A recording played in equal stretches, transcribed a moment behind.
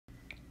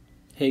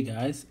Hey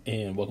guys,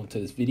 and welcome to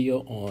this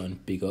video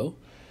on Big O.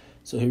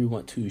 So here we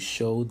want to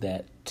show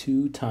that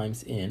 2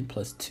 times n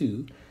plus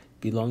 2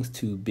 belongs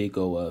to Big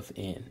O of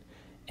n.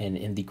 And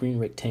in the green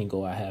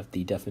rectangle, I have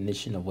the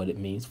definition of what it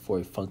means for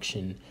a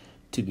function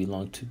to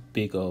belong to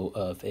Big O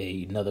of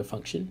another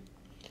function.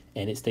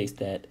 And it states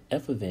that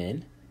f of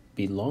n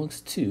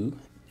belongs to,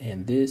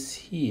 and this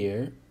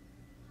here,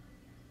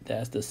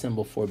 that's the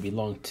symbol for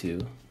belong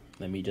to.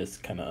 Let me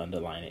just kind of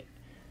underline it.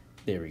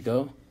 There we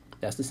go.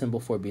 That's the symbol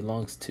for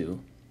belongs to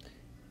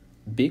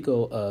Big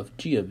O of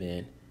g of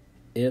n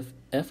if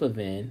f of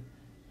n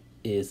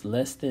is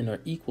less than or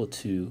equal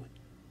to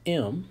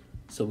m,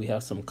 so we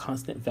have some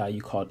constant value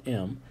called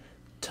m,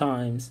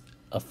 times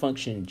a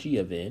function g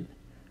of n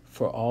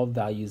for all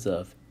values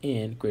of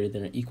n greater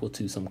than or equal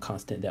to some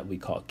constant that we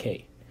call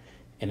k.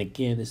 And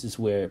again, this is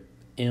where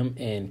m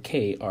and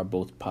k are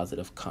both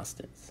positive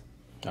constants.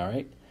 All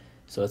right,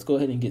 so let's go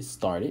ahead and get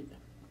started.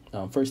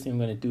 First thing I'm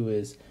going to do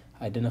is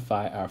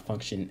identify our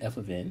function f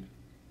of n.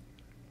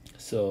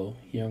 So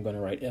here I'm going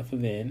to write f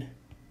of n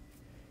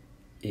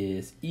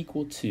is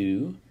equal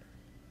to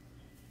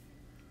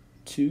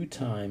 2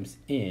 times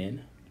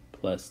n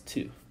plus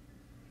 2.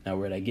 Now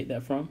where did I get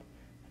that from?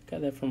 I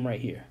got that from right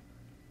here.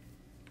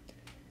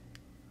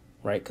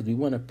 Right, because we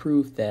want to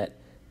prove that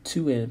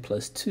 2n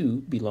plus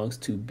 2 belongs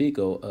to Big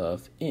O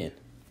of n.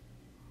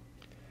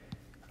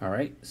 All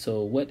right,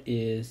 so what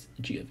is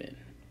g of n?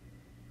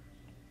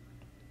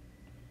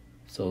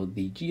 So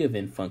the g of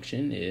n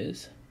function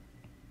is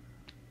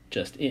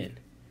just n.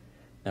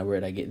 Now where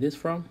did I get this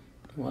from?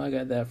 Well, I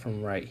got that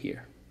from right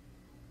here.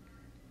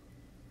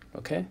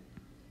 Okay?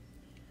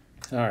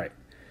 All right.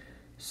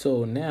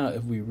 So now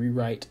if we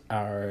rewrite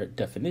our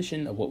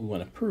definition of what we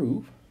want to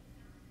prove,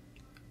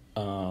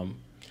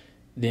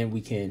 then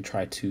we can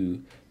try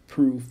to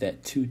prove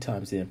that 2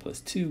 times n plus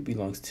 2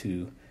 belongs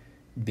to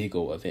Big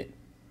O of n.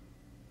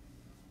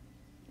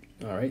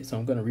 All right, so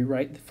I'm going to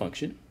rewrite the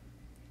function.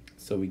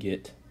 So we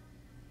get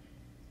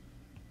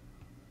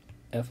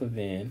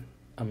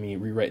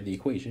rewrite the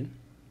equation.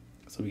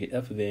 So we get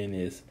f of n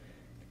is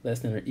less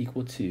than or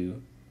equal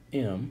to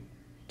m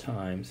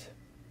times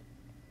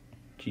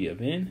g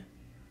of n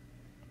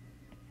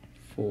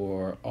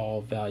for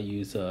all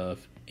values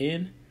of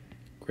n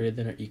greater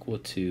than or equal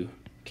to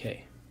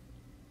k.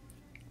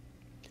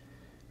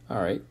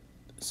 All right,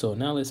 so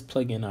now let's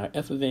plug in our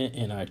f of n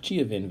and our g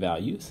of n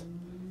values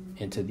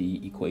into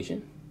the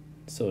equation.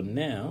 So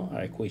now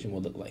our equation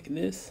will look like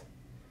this.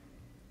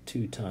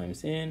 2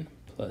 times n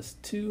plus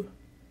 2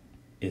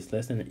 is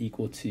less than or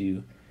equal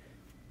to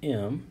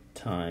m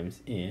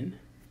times n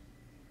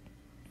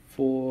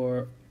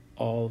for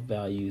all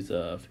values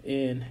of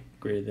n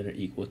greater than or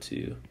equal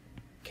to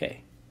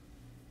k.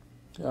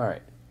 All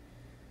right,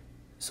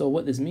 so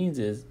what this means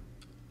is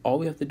all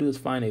we have to do is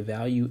find a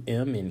value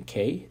m and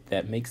k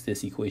that makes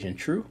this equation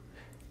true,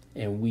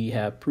 and we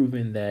have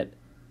proven that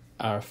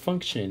our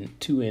function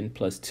 2n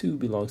plus 2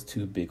 belongs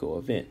to Big O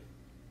of n.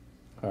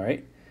 All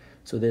right,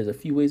 so there's a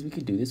few ways we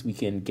could do this. We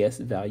can guess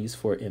values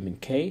for m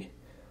and k,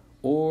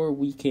 or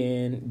we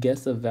can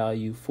guess a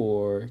value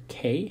for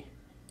k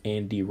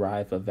and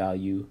derive a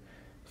value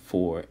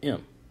for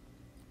m.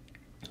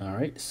 All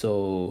right,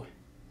 so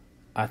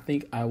I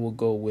think I will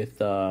go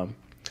with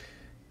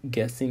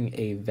guessing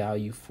a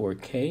value for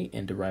k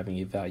and deriving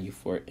a value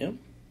for m.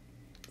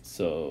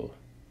 So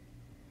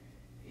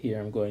here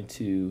I'm going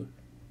to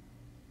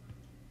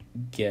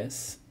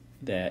guess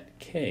that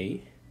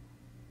k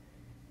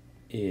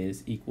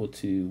is equal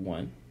to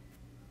 1.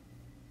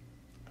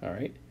 All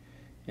right,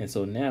 and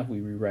so now if we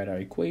rewrite our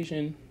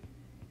equation,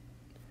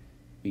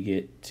 we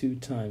get 2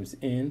 times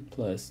n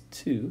plus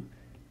 2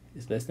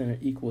 is less than or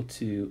equal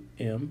to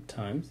m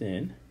times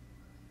n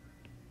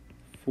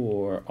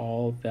for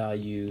all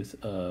values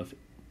of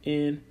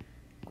n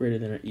greater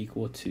than or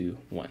equal to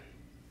 1.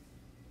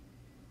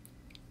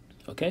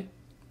 Okay,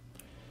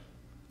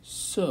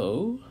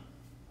 so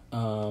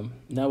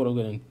now what I'm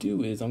going to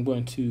do is I'm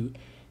going to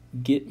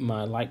get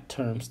my like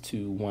terms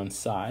to one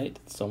side.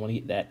 So I want to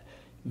get that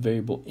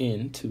variable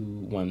n to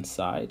one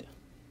side,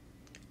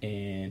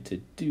 and to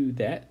do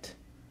that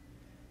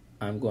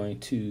I'm going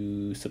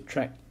to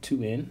subtract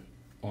 2n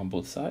on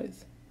both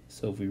sides.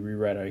 So if we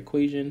rewrite our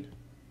equation,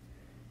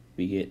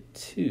 we get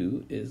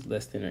 2 is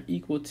less than or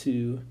equal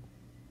to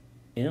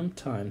m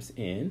times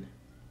n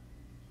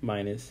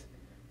minus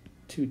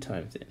 2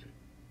 times n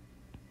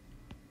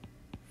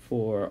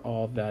for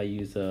all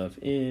values of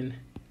n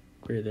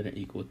greater than or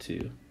equal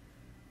to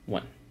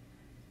 1.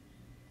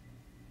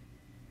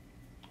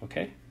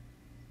 Okay.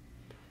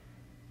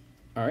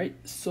 All right,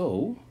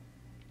 so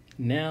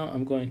now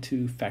I'm going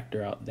to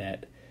factor out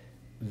that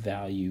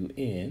value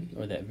n,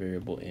 or that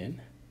variable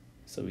n.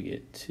 So we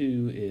get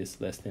 2 is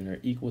less than or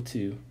equal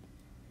to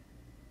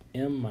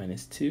m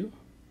minus 2,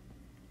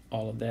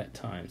 all of that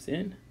times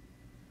n,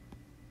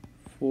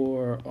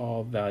 for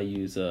all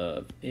values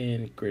of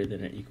n greater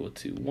than or equal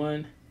to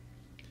 1.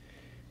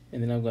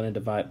 And then I'm going to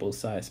divide both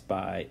sides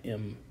by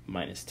m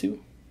minus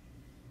 2.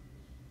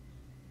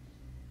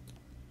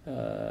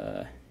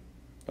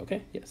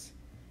 Okay, yes.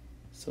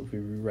 So if we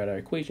rewrite our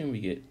equation, we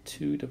get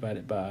 2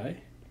 divided by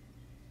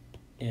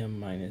m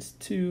minus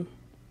 2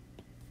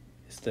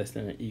 is less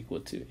than or equal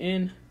to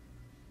n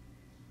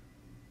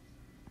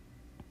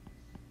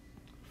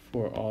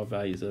for all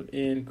values of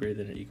n greater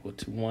than or equal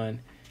to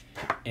 1.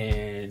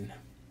 And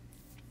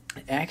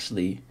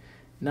actually,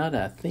 now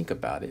that I think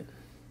about it,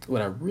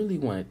 what I really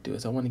want to do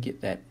is I want to get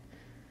that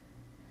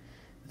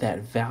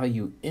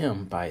value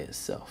m by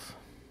itself.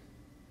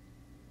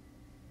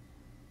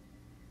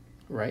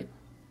 Right?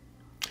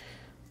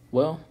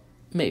 Well,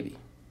 maybe.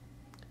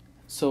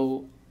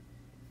 So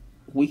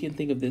we can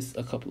think of this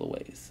a couple of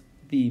ways.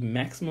 The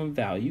maximum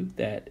value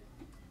that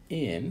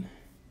n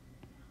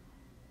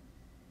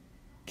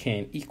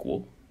can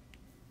equal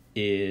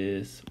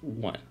is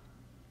 1.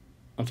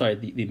 I'm sorry,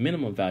 the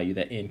minimum value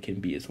that n can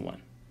be is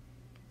 1.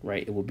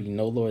 Right? It will be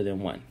no lower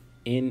than 1.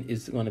 N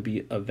is going to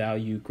be a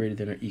value greater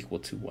than or equal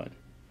to 1.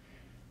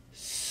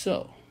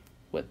 So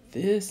what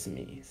this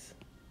means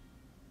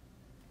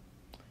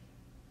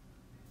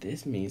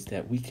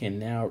that we can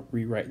now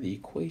rewrite the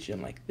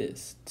equation like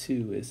this.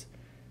 2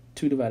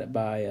 divided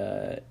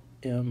by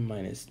m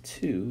minus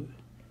 2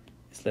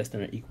 is less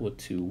than or equal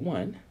to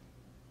 1,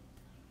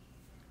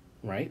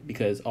 right?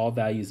 Because all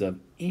values of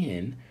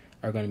n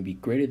are going to be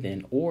greater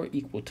than or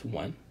equal to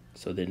 1.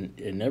 So then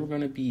they're never going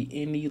to be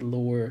any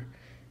lower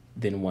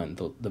than 1,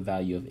 the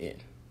value of n.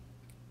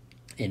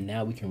 And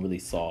now we can really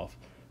solve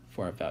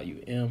for our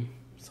value m.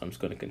 So I'm just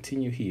going to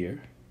continue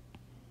here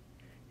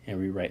and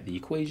rewrite the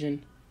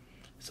equation.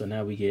 So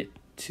now we get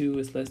 2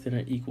 is less than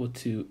or equal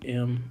to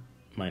m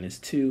minus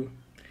 2.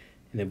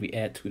 And then we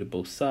add 2 to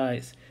both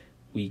sides.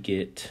 We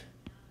get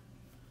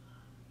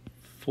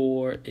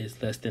 4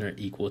 is less than or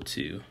equal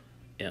to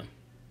m.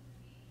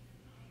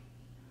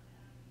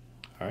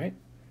 All right.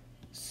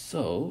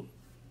 So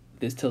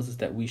this tells us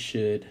that we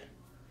should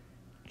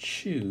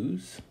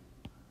choose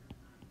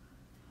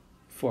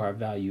for our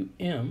value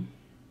m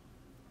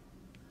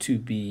to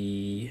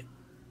be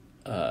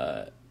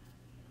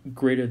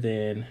greater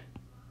than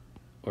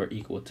or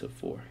equal to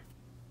 4.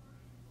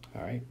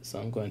 All right, so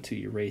I'm going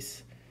to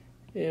erase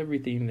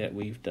everything that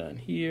we've done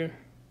here.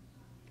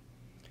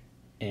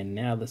 And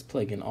now let's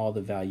plug in all the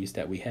values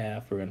that we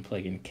have. We're going to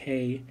plug in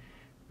k,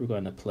 we're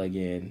going to plug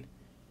in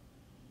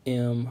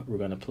m, we're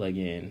going to plug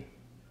in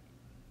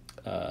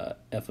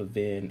f of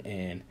n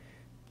and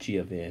g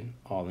of n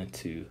all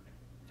into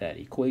that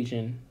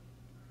equation.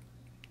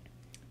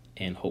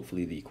 And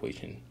hopefully the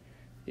equation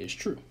is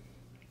true.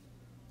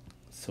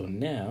 So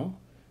now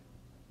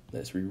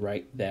let's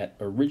rewrite that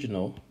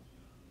original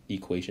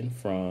equation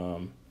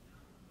from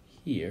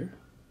here.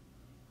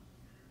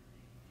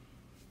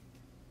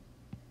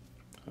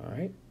 All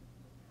right.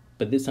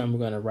 But this time we're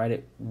going to write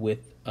it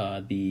with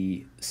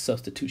the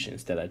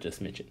substitutions that I just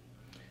mentioned.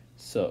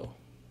 So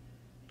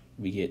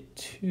we get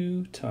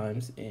 2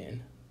 times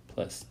n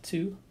plus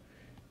 2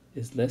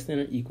 is less than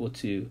or equal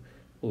to,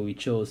 well, we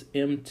chose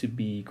m to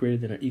be greater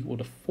than or equal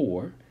to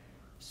 4.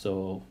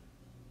 So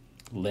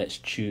let's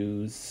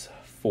choose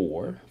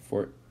 4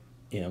 for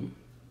m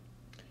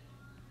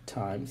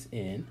times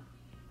n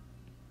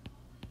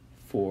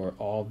for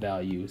all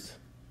values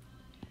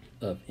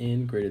of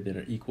n greater than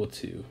or equal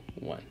to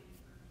 1.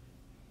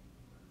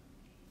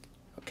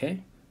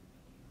 Okay,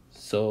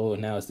 so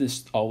now is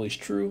this always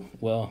true?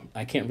 Well,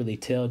 I can't really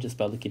tell just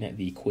by looking at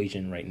the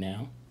equation right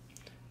now.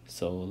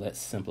 So let's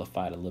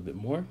simplify it a little bit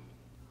more.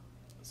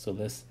 So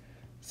let's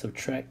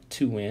subtract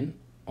 2n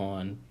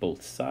on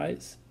both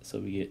sides. So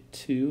we get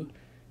 2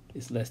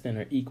 is less than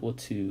or equal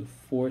to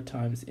 4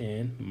 times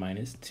n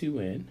minus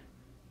 2n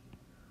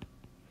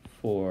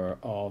for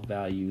all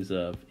values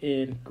of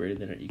n greater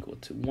than or equal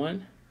to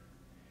 1.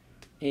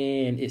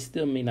 And it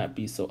still may not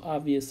be so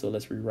obvious, so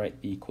let's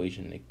rewrite the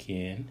equation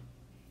again.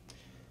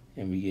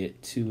 And we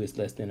get 2 is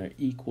less than or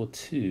equal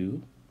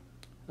to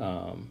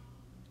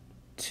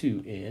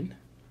 2n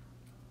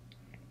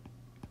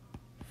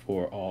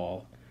for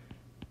all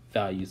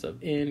values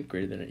of n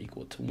greater than or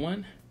equal to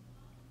 1.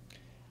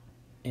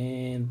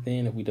 And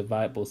then if we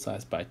divide both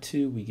sides by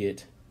 2, we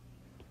get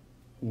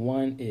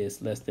 1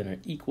 is less than or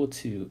equal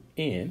to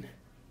n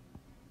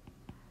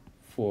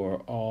for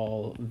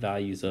all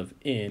values of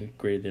n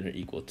greater than or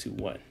equal to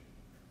 1.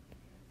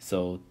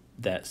 So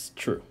that's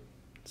true.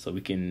 So we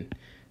can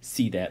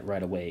see that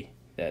right away,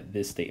 that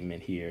this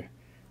statement here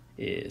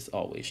is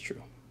always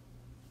true.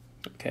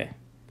 Okay.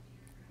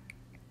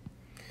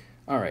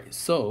 All right,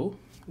 so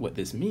what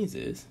this means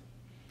is,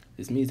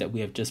 that we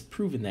have just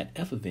proven that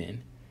f of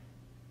n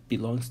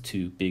belongs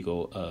to big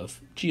O of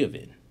g of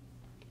n.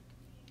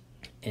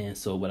 And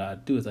so what I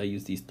do is I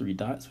use these 3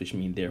 dots, which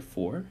mean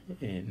therefore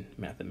in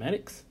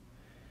mathematics.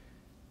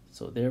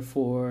 So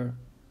therefore,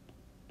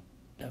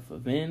 f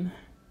of n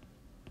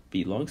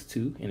belongs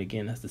to, and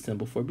again, that's the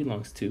symbol for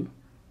belongs to,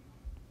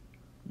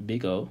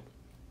 big O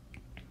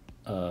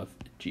of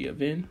g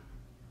of n.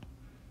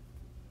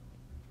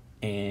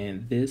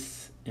 And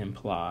this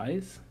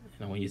implies,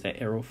 and I want to use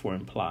that arrow for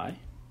imply.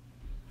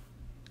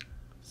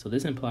 So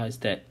this implies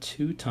that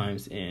 2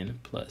 times n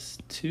plus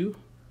 2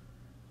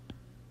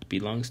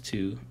 belongs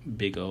to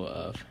big O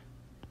of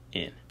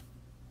n.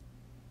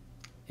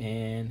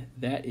 And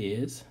that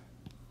is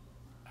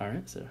our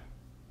answer.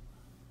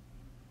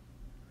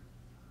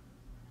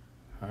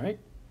 All right.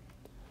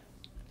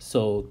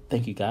 So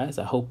thank you guys.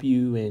 I hope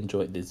you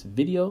enjoyed this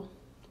video.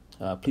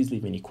 Please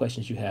leave any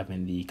questions you have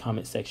in the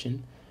comment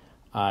section.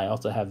 I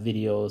also have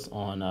videos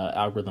on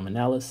algorithm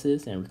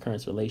analysis and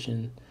recurrence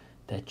relation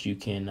that you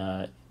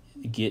can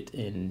get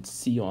and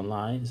see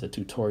online. It's a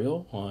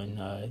tutorial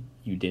on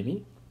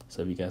Udemy.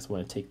 So if you guys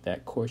want to take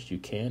that course, you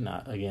can.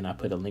 Again, I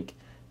put a link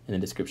in the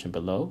description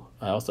below.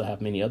 I also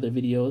have many other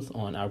videos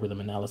on algorithm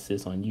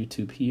analysis on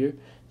YouTube here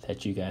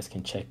that you guys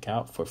can check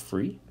out for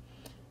free.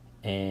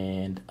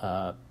 And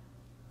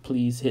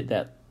please hit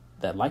that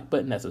like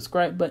button, that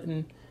subscribe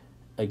button.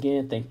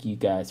 Again, thank you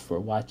guys for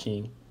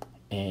watching.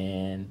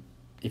 And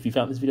if you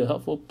found this video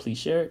helpful, please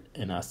share it.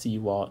 And I'll see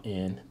you all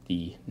in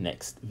the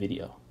next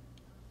video.